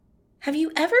Have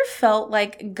you ever felt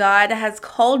like God has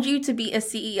called you to be a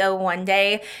CEO one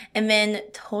day and then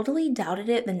totally doubted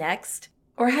it the next?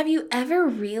 Or have you ever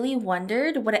really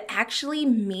wondered what it actually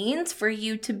means for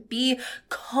you to be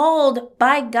called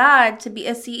by God to be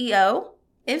a CEO?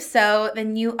 If so,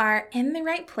 then you are in the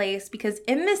right place, because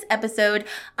in this episode,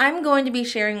 I'm going to be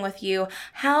sharing with you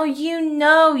how you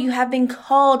know you have been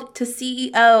called to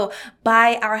CEO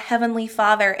by our Heavenly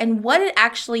Father and what it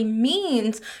actually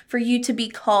means for you to be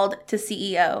called to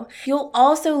CEO. You'll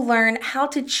also learn how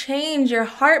to change your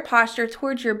heart posture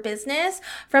towards your business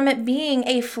from it being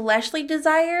a fleshly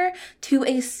desire to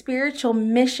a spiritual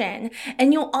mission.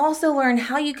 And you'll also learn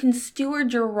how you can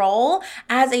steward your role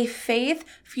as a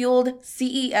faith-fueled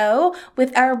CEO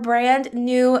with our brand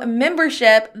new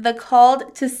membership, the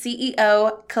Called to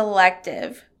CEO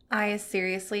Collective. I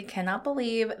seriously cannot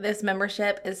believe this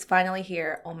membership is finally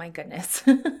here. Oh my goodness.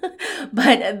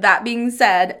 But that being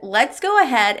said, let's go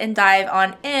ahead and dive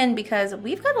on in because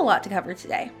we've got a lot to cover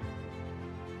today.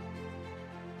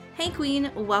 Hey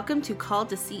Queen, welcome to Called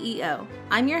to CEO.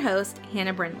 I'm your host,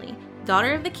 Hannah Brindley,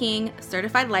 daughter of the King,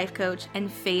 certified life coach,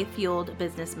 and faith-fueled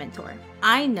business mentor.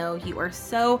 I know you are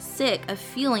so sick of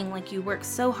feeling like you work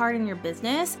so hard in your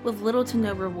business with little to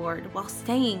no reward while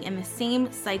staying in the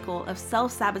same cycle of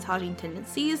self-sabotaging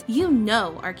tendencies you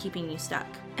know are keeping you stuck.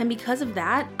 And because of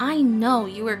that, I know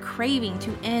you are craving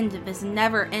to end this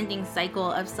never-ending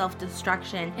cycle of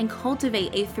self-destruction and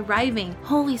cultivate a thriving,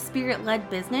 Holy Spirit-led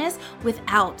business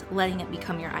without letting it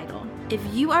become your idol. If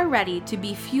you are ready to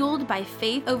be fueled by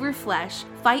faith over flesh,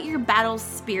 fight your battles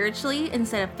spiritually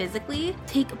instead of physically,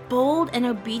 take bold and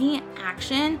obedient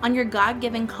action on your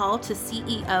God-given call to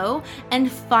CEO,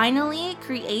 and finally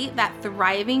create that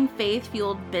thriving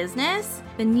faith-fueled business,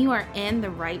 then you are in the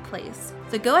right place.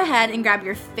 So go ahead and grab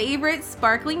your favorite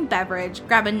sparkling beverage,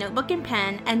 grab a notebook and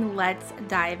pen, and let's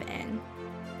dive in.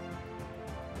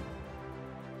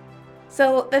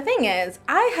 So the thing is,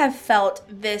 I have felt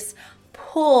this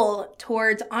pull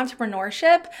towards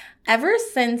entrepreneurship ever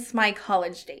since my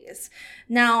college days.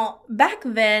 Now, back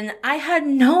then, I had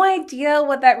no idea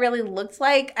what that really looked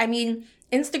like. I mean,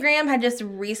 Instagram had just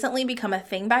recently become a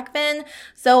thing back then,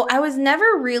 so I was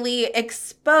never really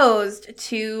exposed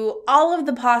to all of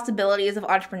the possibilities of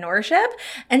entrepreneurship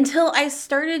until I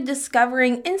started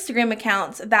discovering Instagram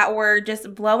accounts that were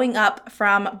just blowing up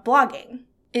from blogging.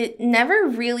 It never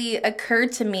really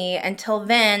occurred to me until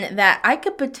then that I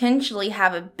could potentially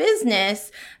have a business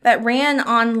that ran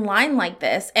online like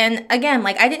this. And again,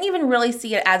 I didn't even really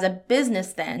see it as a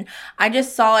business then. I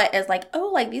just saw it as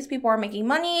these people are making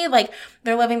money,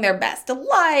 they're living their best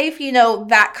life,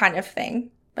 that kind of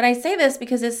thing. But I say this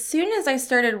because as soon as I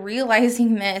started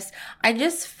realizing this, I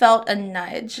just felt a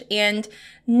nudge. And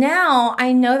now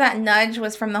I know that nudge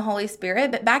was from the Holy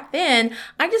Spirit, but back then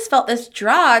I just felt this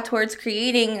draw towards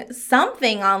creating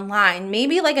something online,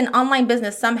 maybe like an online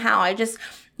business somehow. I just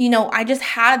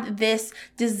had this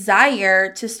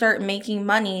desire to start making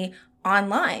money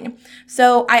online.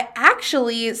 So I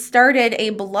actually started a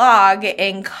blog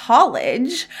in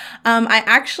college. I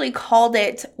actually called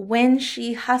it When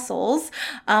She Hustles,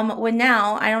 when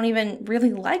now I don't even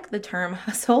really like the term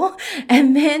hustle.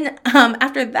 And then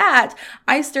after that,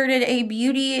 I started a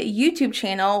beauty YouTube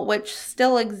channel, which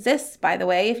still exists, by the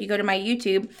way. If you go to my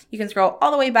YouTube, you can scroll all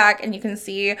the way back and you can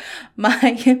see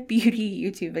my beauty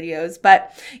YouTube videos.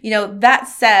 But, that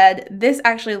said, this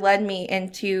actually led me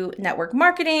into network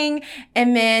marketing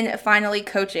and then finally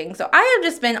coaching. So I have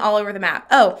just been all over the map.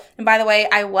 Oh, and by the way,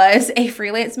 I was a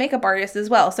freelance makeup artist as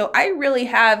well. So I really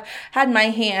have had my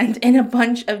hand in a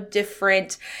bunch of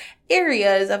different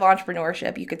areas of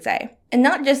entrepreneurship, you could say. And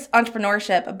not just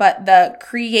entrepreneurship, but the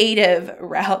creative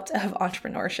route of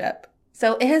entrepreneurship.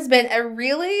 So it has been a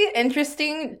really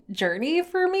interesting journey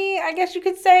for me, I guess you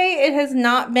could say. It has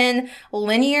not been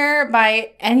linear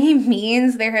by any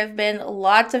means. There have been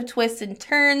lots of twists and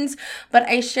turns, but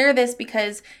I share this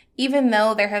because even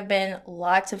though there have been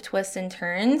lots of twists and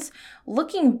turns,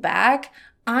 looking back,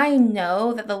 I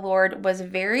know that the Lord was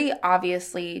very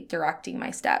obviously directing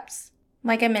my steps.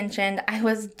 Like I mentioned, I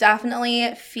was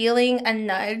definitely feeling a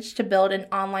nudge to build an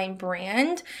online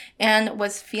brand and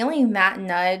was feeling that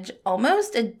nudge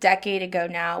almost a decade ago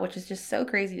now, which is just so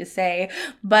crazy to say.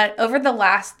 But over the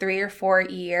last 3 or 4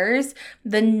 years,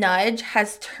 the nudge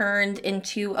has turned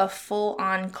into a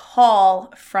full-on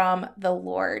call from the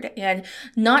Lord. And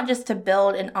not just to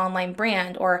build an online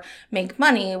brand or make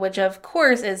money, which of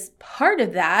course is part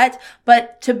of that,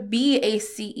 but to be a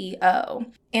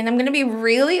CEO. And I'm going to be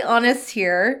really honest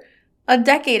here. A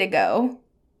decade ago,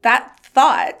 That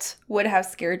thought would have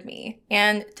scared me.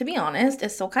 And to be honest, it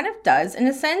still kind of does in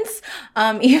a sense.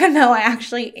 Even though I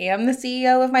actually am the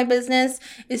CEO of my business,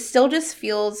 it still just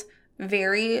feels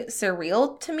very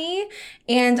surreal to me.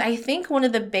 And I think one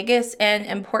of the biggest and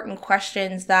important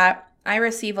questions that I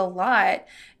receive a lot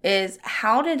is,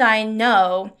 how did I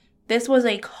know this was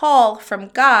a call from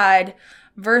God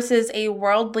versus a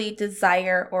worldly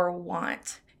desire or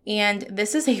want? And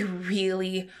this is a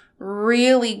really,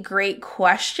 really great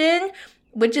question,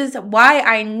 which is why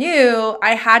I knew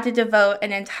I had to devote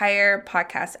an entire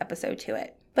podcast episode to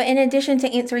it. But in addition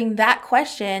to answering that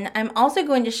question, I'm also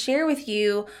going to share with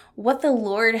you what the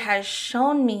Lord has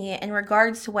shown me in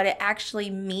regards to what it actually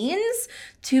means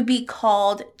to be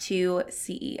called to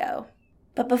CEO.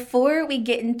 But before we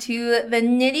get into the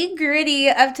nitty-gritty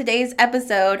of today's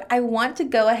episode, I want to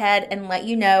go ahead and let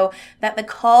you know that the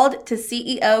Called to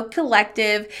CEO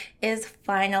Collective is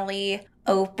finally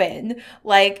open.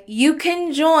 Like, you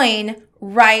can join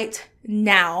right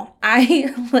now.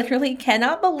 I literally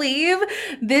cannot believe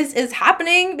this is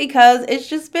happening because it's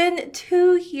just been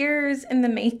 2 years in the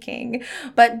making.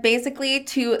 But basically,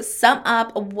 to sum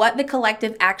up what the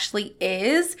collective actually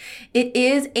is, it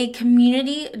is a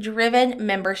community-driven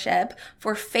membership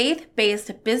for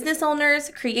faith-based business owners,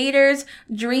 creators,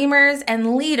 dreamers,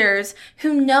 and leaders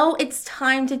who know it's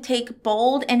time to take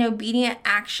bold and obedient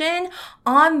action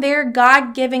on their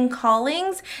God-given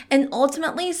callings and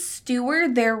ultimately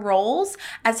steward their roles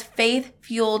as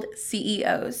faith-fueled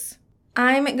CEOs.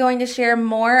 I'm going to share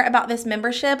more about this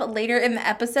membership later in the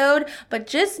episode, but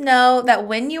just know that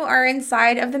when you are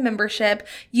inside of the membership,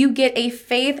 you get a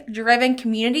faith-driven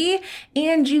community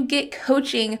and you get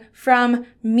coaching from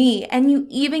me, and you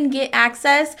even get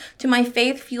access to my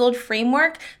faith-fueled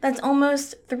framework that's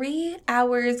almost 3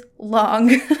 hours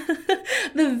long.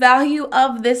 The value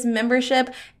of this membership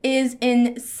is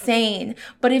insane.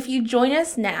 But if you join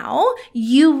us now,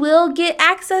 you will get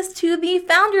access to the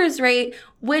founders rate,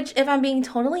 which, if I'm being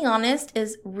totally honest,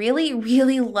 is really,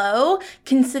 really low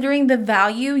considering the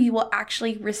value you will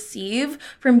actually receive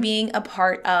from being a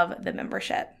part of the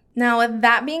membership. Now, with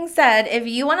that being said, if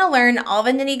you want to learn all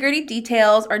the nitty-gritty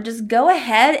details or just go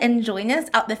ahead and join us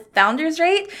at the founders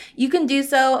rate, you can do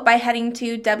so by heading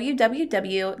to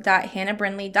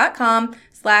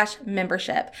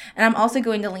www.hannahbrindley.com/membership. And I'm also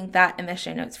going to link that in the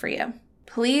show notes for you.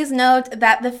 Please note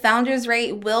that the founders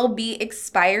rate will be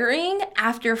expiring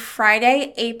after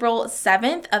Friday, April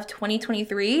 7th of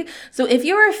 2023. So if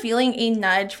you are feeling a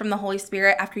nudge from the Holy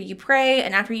Spirit after you pray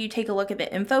and after you take a look at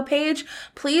the info page,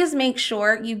 please make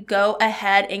sure you go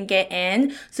ahead and get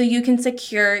in so you can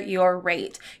secure your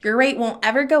rate. Your rate won't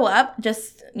ever go up,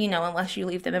 just, unless you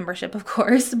leave the membership, of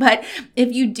course. But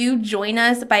if you do join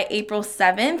us by April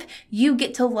 7th, you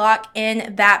get to lock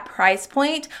in that price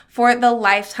point for the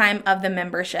lifetime of the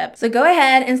membership. So go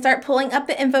ahead and start pulling up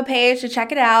the info page to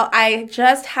check it out. I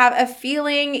just have a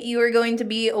feeling you are going to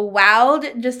be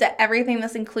wowed just at everything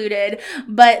that's included.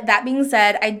 But that being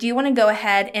said, I do want to go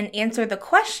ahead and answer the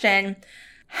question,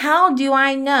 how do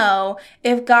I know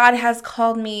if God has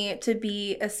called me to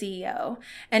be a CEO?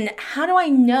 And how do I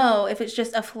know if it's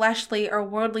just a fleshly or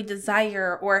worldly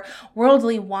desire or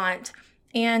worldly want?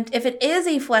 And if it is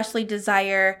a fleshly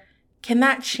desire, can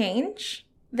that change?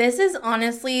 This is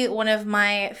honestly one of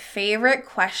my favorite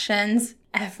questions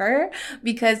ever,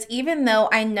 because even though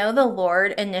I know the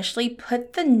Lord initially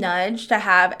put the nudge to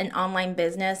have an online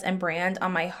business and brand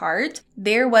on my heart,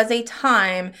 there was a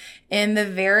time in the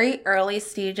very early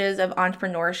stages of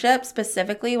entrepreneurship,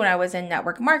 specifically when I was in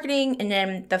network marketing and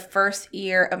in the first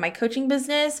year of my coaching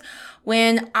business,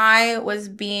 when I was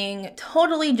being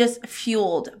totally just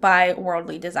fueled by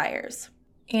worldly desires.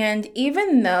 And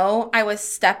even though I was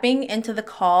stepping into the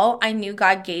call I knew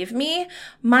God gave me,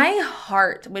 my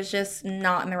heart was just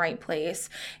not in the right place.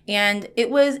 And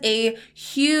it was a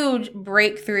huge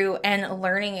breakthrough and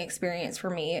learning experience for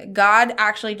me. God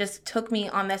actually just took me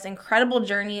on this incredible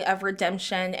journey of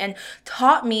redemption and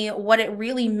taught me what it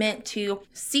really meant to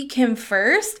seek Him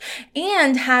first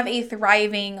and have a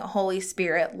thriving Holy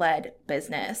Spirit-led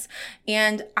business.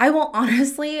 And I will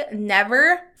honestly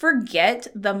never forget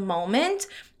the moment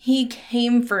He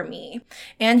came for me.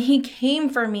 And He came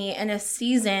for me in a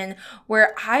season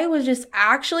where I was just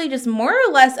more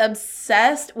or less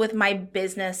obsessed with my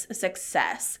business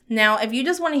success. Now, if you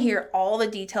just want to hear all the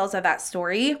details of that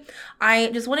story, I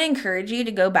just want to encourage you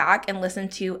to go back and listen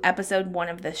to episode 1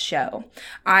 of this show.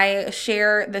 I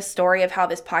share the story of how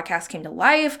this podcast came to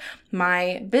life,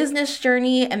 my business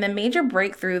journey, and the major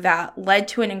breakthrough that led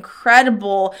to an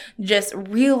incredible just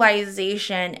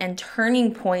realization and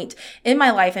turning point in my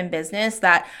life life and business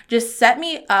that just set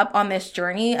me up on this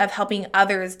journey of helping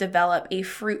others develop a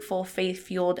fruitful,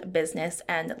 faith-fueled business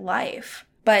and life.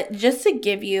 But just to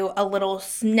give you a little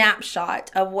snapshot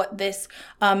of what this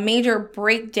major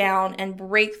breakdown and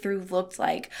breakthrough looked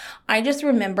like, I just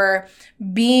remember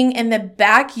being in the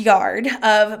backyard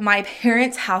of my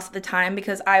parents' house at the time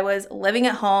because I was living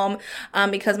at home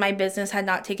because my business had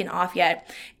not taken off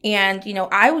yet. And,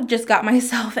 I just got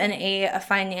myself in a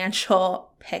financial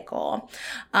pickle.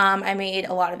 I made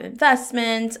a lot of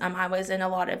investments. I was in a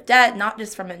lot of debt, not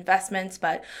just from investments,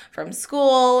 but from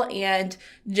school and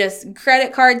just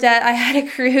credit card debt I had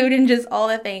accrued and just all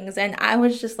the things. And I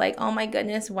was just like, oh my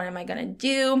goodness, what am I going to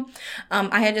do?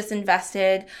 I had just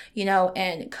invested,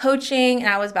 in coaching, and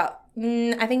I was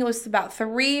I think it was about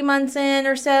 3 months in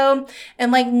or so.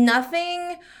 And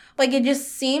it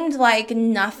just seemed like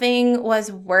nothing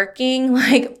was working.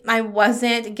 Like I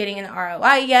wasn't getting an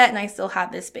ROI yet, and I still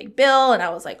had this big bill, and I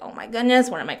was like, oh my goodness,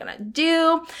 what am I going to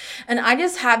do? And I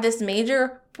just had this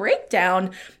major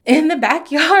breakdown in the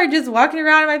backyard, just walking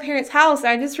around in my parents' house.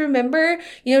 I just remember,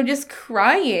 just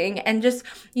crying and just,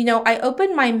 I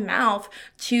opened my mouth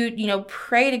to,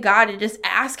 pray to God and just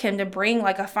ask him to bring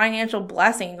like a financial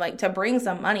blessing, like to bring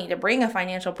some money, to bring a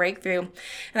financial breakthrough.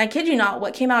 And I kid you not,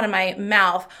 what came out of my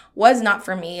mouth was not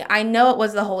for me. I know it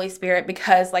was the Holy Spirit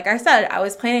because, like I said, I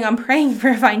was planning on praying for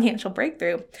a financial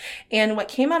breakthrough. And what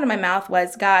came out of my mouth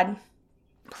was, God,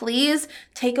 please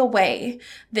take away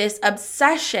this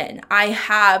obsession I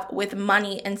have with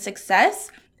money and success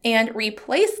and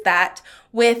replace that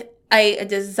with a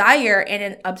desire and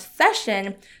an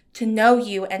obsession to know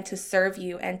you and to serve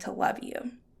you and to love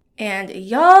you. And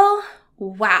y'all,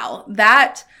 wow,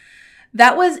 that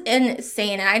was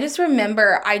insane. And I just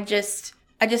remember I just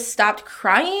stopped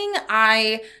crying.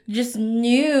 I just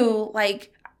knew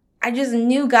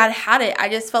God had it. I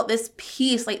just felt this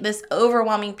peace, like this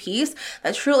overwhelming peace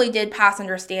that truly did pass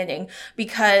understanding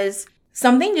because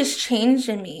something just changed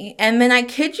in me. And then I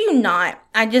kid you not,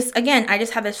 I just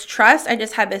had this trust. I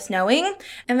just had this knowing.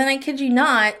 And then I kid you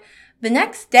not, the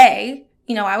next day,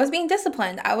 I was being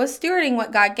disciplined. I was stewarding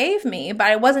what God gave me, but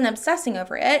I wasn't obsessing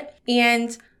over it.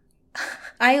 And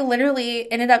I literally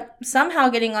ended up somehow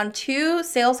getting on 2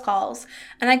 sales calls,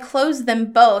 and I closed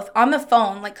them both on the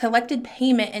phone, like collected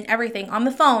payment and everything on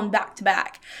the phone back to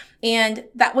back. And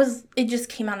it just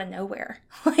came out of nowhere.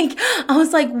 Like, I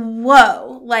was like,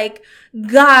 whoa, like,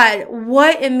 God,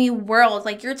 what in the world?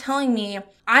 Like, you're telling me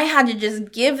I had to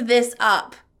just give this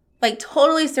up, like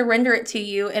totally surrender it to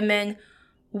you. And then,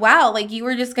 wow, like you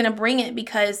were just going to bring it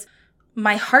because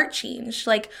my heart changed.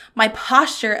 Like my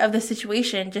posture of the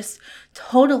situation just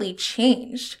totally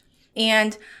changed.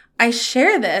 And I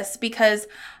share this because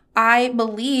I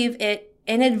believe it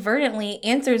inadvertently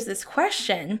answers this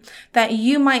question that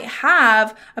you might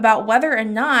have about whether or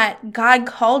not God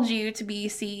called you to be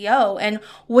CEO and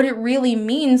what it really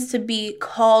means to be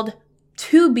called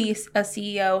to be a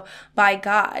CEO by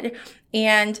God.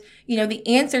 And, the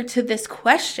answer to this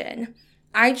question,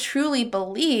 I truly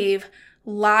believe,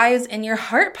 lies in your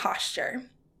heart posture.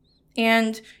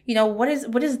 And, what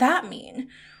does that mean?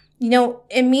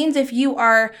 It means if you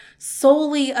are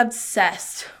solely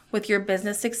obsessed with your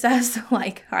business success,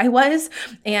 like I was,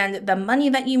 and the money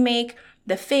that you make,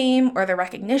 the fame or the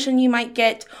recognition you might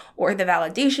get, or the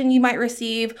validation you might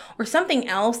receive, or something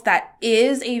else that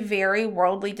is a very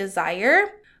worldly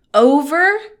desire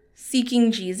over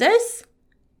seeking Jesus,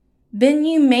 then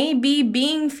you may be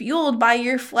being fueled by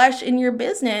your flesh in your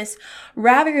business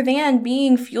rather than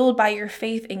being fueled by your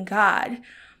faith in God.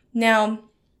 Now,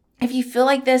 if you feel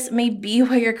like this may be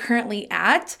where you're currently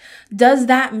at, does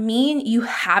that mean you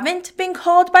haven't been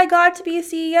called by God to be a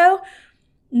CEO?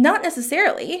 Not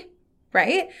necessarily,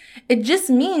 right? It just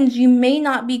means you may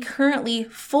not be currently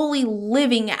fully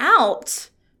living out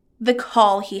the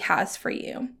call he has for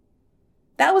you.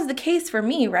 That was the case for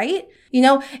me, right?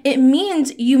 It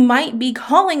means you might be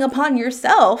calling upon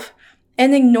yourself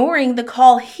and ignoring the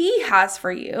call he has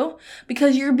for you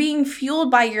because you're being fueled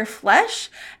by your flesh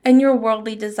and your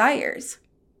worldly desires.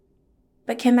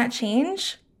 But can that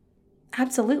change?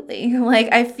 Absolutely.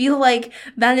 Like, I feel like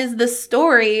that is the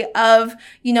story of,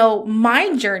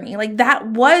 my journey. Like, that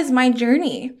was my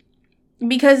journey.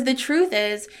 Because the truth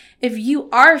is, if you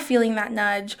are feeling that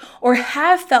nudge or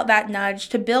have felt that nudge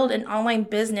to build an online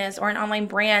business or an online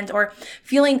brand or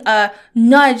feeling a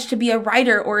nudge to be a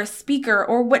writer or a speaker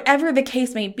or whatever the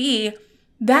case may be,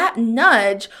 that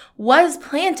nudge was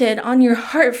planted on your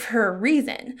heart for a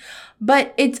reason.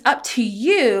 But it's up to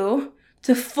you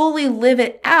to fully live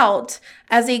it out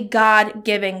as a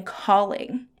God-given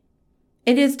calling.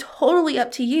 It is totally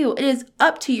up to you. It is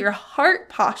up to your heart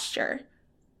posture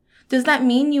Does that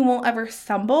mean you won't ever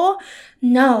stumble?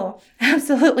 No,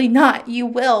 absolutely not. You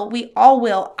will. We all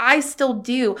will. I still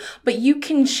do. But you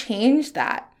can change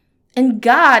that. And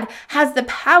God has the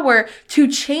power to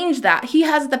change that. He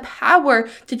has the power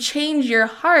to change your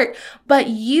heart, but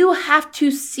you have to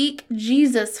seek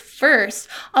Jesus first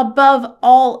above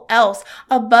all else,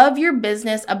 above your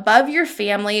business, above your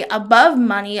family, above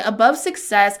money, above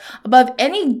success, above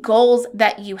any goals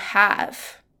that you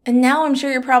have. And now I'm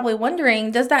sure you're probably wondering,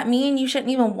 does that mean you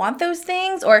shouldn't even want those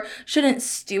things or shouldn't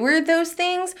steward those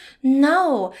things?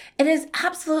 No, it is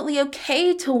absolutely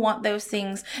okay to want those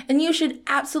things. And you should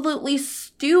absolutely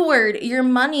steward your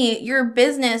money, your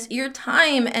business, your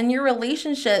time, and your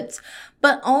relationships.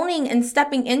 But owning and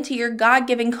stepping into your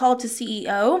God-given call to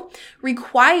CEO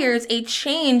requires a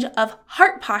change of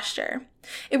heart posture.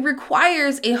 It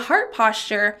requires a heart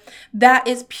posture that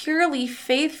is purely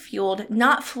faith-fueled,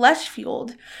 not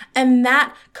flesh-fueled. And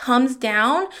that comes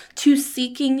down to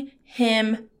seeking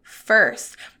Him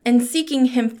first. And seeking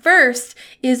Him first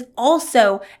is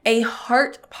also a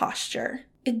heart posture.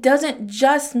 It doesn't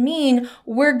just mean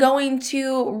we're going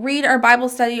to read our Bible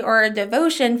study or a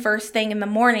devotion first thing in the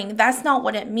morning. That's not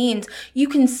what it means. You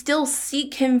can still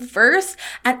seek Him first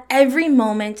at every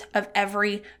moment of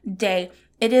every day.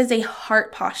 It is a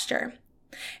heart posture.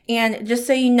 And just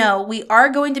so you know, we are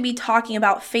going to be talking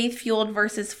about faith-fueled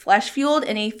versus flesh-fueled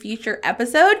in a future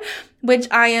episode, which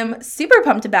I am super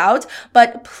pumped about.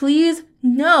 But please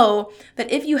know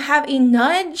that if you have a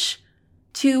nudge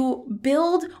to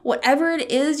build whatever it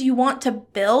is you want to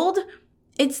build,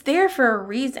 it's there for a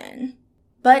reason.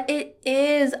 But it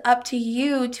is up to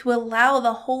you to allow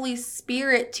the Holy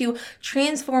Spirit to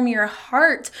transform your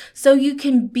heart so you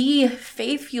can be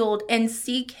faith-fueled and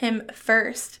seek Him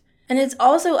first. And it's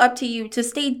also up to you to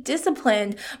stay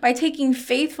disciplined by taking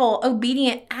faithful,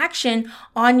 obedient action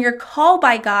on your call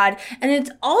by God. And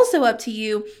it's also up to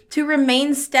you to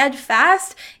remain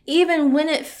steadfast even when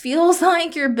it feels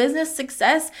like your business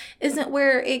success isn't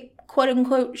where it quote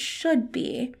unquote should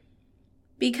be.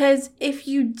 Because if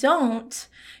you don't,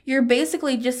 you're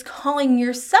basically just calling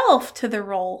yourself to the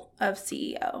role of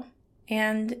CEO.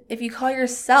 And if you call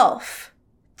yourself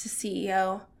to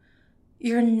CEO,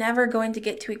 you're never going to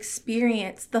get to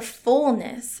experience the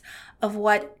fullness of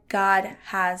what God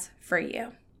has for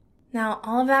you. Now,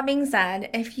 all of that being said,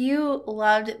 if you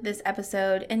loved this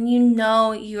episode and you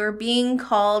know you're being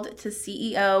called to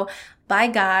CEO by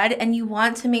God and you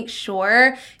want to make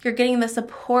sure you're getting the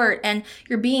support and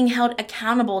you're being held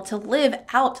accountable to live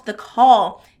out the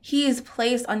call He's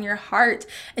placed on your heart,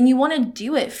 and you want to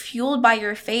do it fueled by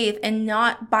your faith and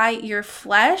not by your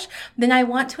flesh, then I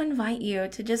want to invite you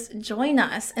to just join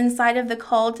us inside of the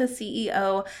Call to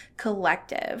CEO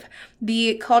Collective.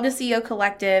 The Call to CEO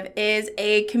Collective is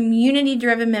a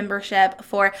community-driven membership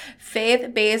for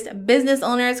faith-based business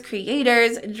owners,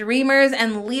 creators, dreamers,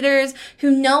 and leaders who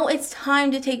know it's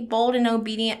time to take bold and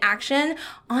obedient action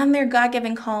on their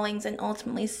God-given callings and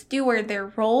ultimately steward their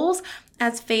roles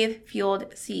as faith-fueled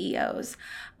CEOs.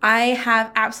 I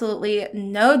have absolutely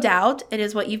no doubt it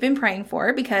is what you've been praying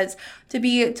for, because to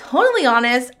be totally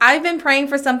honest, I've been praying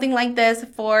for something like this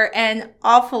for an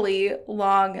awfully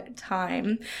long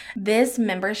time. This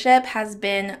membership has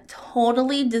been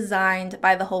totally designed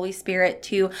by the Holy Spirit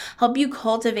to help you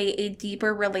cultivate a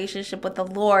deeper relationship with the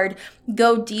Lord,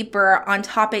 go deeper on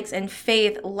topics in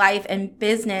faith, life, and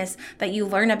business that you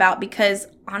learn about, because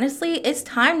honestly, it's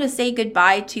time to say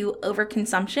goodbye to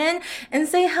overconsumption and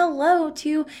say hello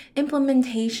to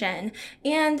implementation.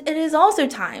 And it is also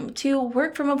time to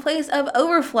work from a place of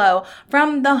overflow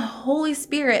from the Holy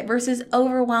Spirit versus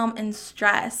overwhelm and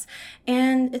stress.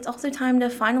 And it's also time to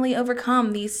finally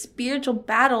overcome these spiritual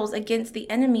battles against the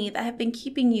enemy that have been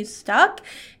keeping you stuck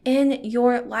in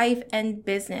your life and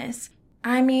business.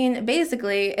 I mean,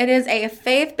 basically, it is a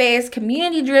faith-based,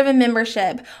 community-driven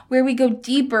membership where we go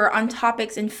deeper on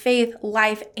topics in faith,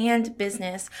 life, and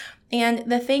business.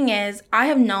 And the thing is, I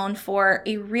have known for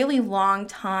a really long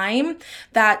time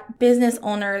that business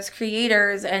owners,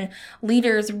 creators, and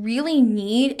leaders really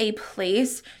need a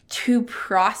place to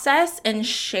process and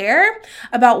share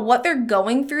about what they're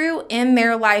going through in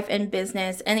their life and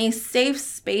business, and a safe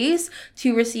space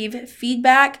to receive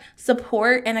feedback,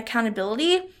 support, and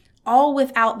accountability, all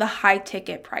without the high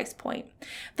ticket price point.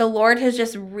 The Lord has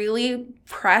just really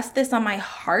pressed this on my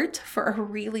heart for a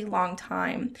really long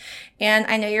time. And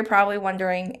I know you're probably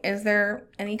wondering, is there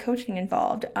any coaching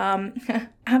involved?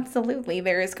 Absolutely,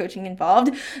 there is coaching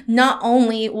involved. Not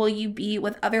only will you be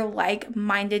with other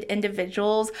like-minded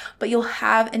individuals, but you'll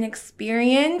have an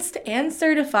experienced and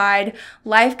certified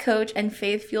life coach and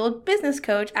faith-fueled business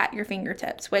coach at your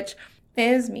fingertips, which It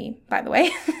is me, by the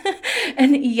way.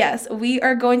 And yes, we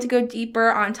are going to go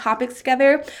deeper on topics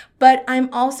together, but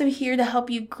I'm also here to help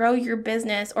you grow your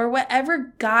business or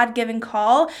whatever God-given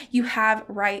call you have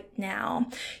right now.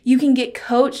 You can get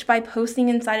coached by posting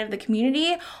inside of the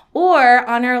community or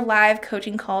on our live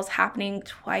coaching calls happening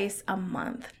twice a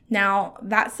month. Now,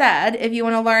 that said, if you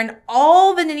want to learn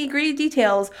all the nitty-gritty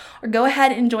details or go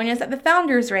ahead and join us at the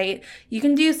Founders Rate, you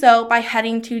can do so by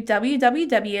heading to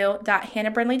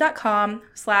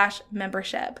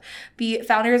www.hannahbrindley.com/membership. The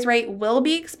Founders Rate will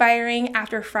be expiring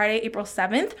after Friday, April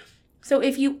 7th. So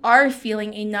if you are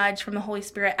feeling a nudge from the Holy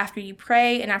Spirit after you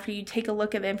pray and after you take a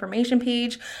look at the information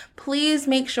page, please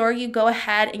make sure you go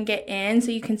ahead and get in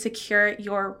so you can secure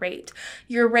your rate.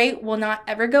 Your rate will not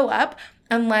ever go up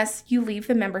unless you leave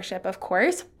the membership, of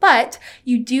course, but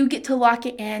you do get to lock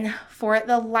it in for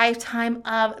the lifetime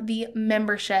of the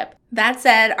membership. That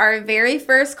said, our very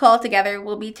first call together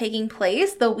will be taking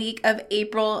place the week of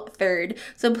April 3rd.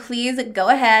 So please go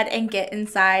ahead and get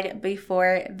inside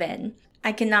before then.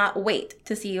 I cannot wait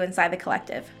to see you inside the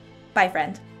collective. Bye,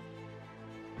 friend.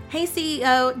 Hey,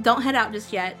 CEO, don't head out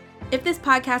just yet. If this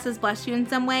podcast has blessed you in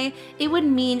some way, it would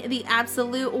mean the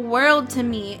absolute world to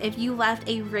me if you left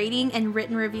a rating and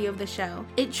written review of the show.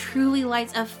 It truly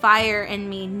lights a fire in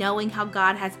me knowing how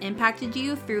God has impacted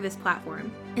you through this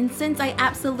platform. And since I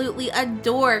absolutely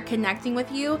adore connecting with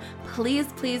you, please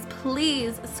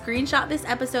screenshot this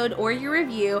episode or your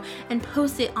review and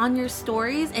post it on your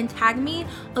stories and tag me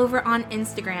over on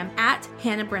Instagram at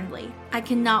Hannah Brindley. I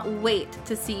cannot wait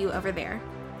to see you over there.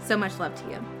 So much love to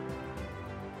you.